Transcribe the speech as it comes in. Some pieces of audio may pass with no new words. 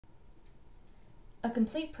A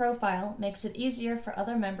complete profile makes it easier for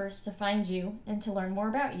other members to find you and to learn more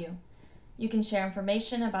about you. You can share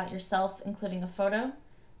information about yourself, including a photo,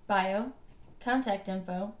 bio, contact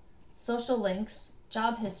info, social links,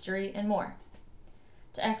 job history, and more.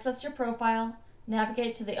 To access your profile,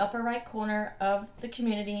 navigate to the upper right corner of the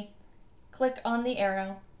community, click on the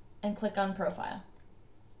arrow, and click on Profile.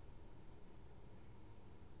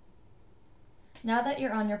 Now that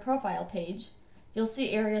you're on your profile page, you'll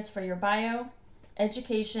see areas for your bio,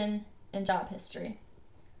 education, and job history.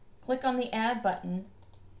 Click on the Add button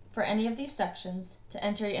for any of these sections to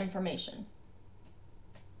enter your information.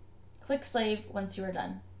 Click Save once you are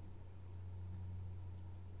done.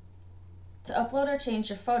 To upload or change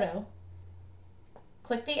your photo,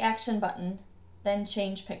 click the Action button, then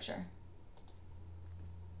Change Picture.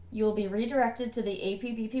 You will be redirected to the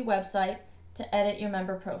APBP website to edit your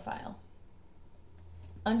member profile.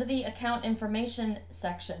 Under the Account Information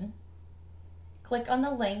section, click on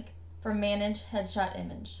the link for Manage Headshot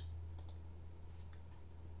Image.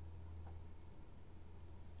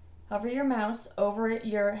 Hover your mouse over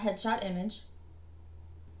your headshot image.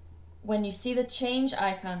 When you see the change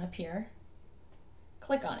icon appear,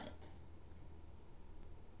 click on it.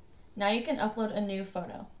 Now you can upload a new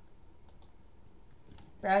photo.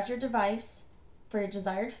 Browse your device for your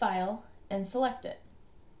desired file and select it.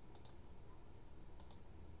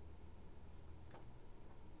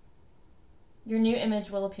 Your new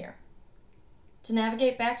image will appear. To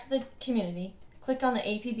navigate back to the community, click on the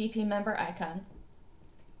APBP member icon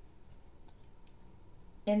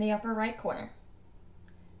in the upper right corner.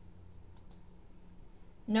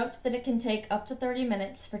 Note that it can take up to 30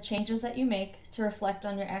 minutes for changes that you make to reflect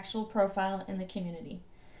on your actual profile in the community.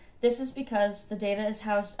 This is because the data is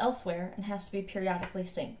housed elsewhere and has to be periodically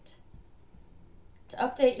synced. To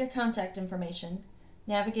update your contact information,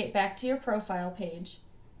 navigate back to your profile page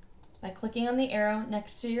by clicking on the arrow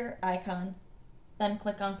next to your icon, then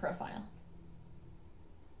click on Profile.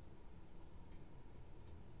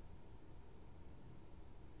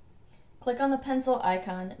 Click on the pencil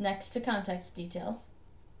icon next to Contact Details.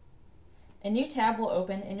 A new tab will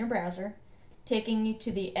open in your browser, taking you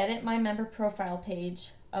to the Edit My Member Profile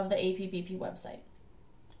page of the APBP website.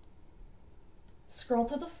 Scroll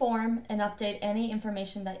through the form and update any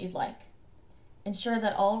information that you'd like. Ensure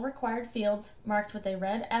that all required fields marked with a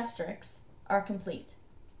red asterisk are complete.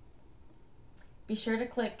 Be sure to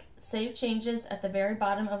click Save Changes at the very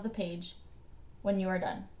bottom of the page when you are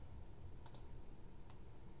done.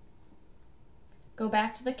 Go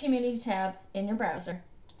back to the Community tab in your browser,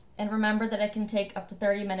 and remember that it can take up to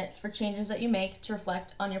 30 minutes for changes that you make to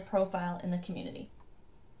reflect on your profile in the community.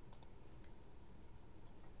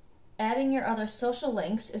 Adding your other social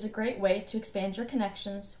links is a great way to expand your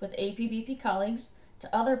connections with APBP colleagues to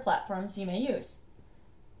other platforms you may use.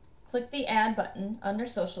 Click the Add button under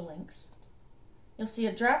Social Links. You'll see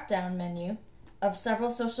a drop-down menu of several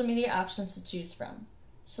social media options to choose from.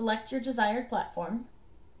 Select your desired platform.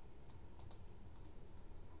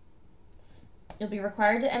 You'll be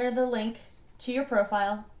required to enter the link to your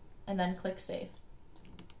profile and then click Save.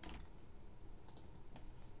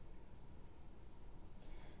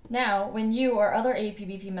 Now, when you or other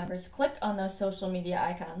APBP members click on those social media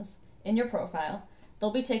icons in your profile,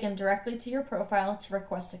 they'll be taken directly to your profile to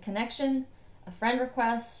request a connection, a friend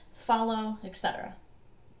request, follow, etc.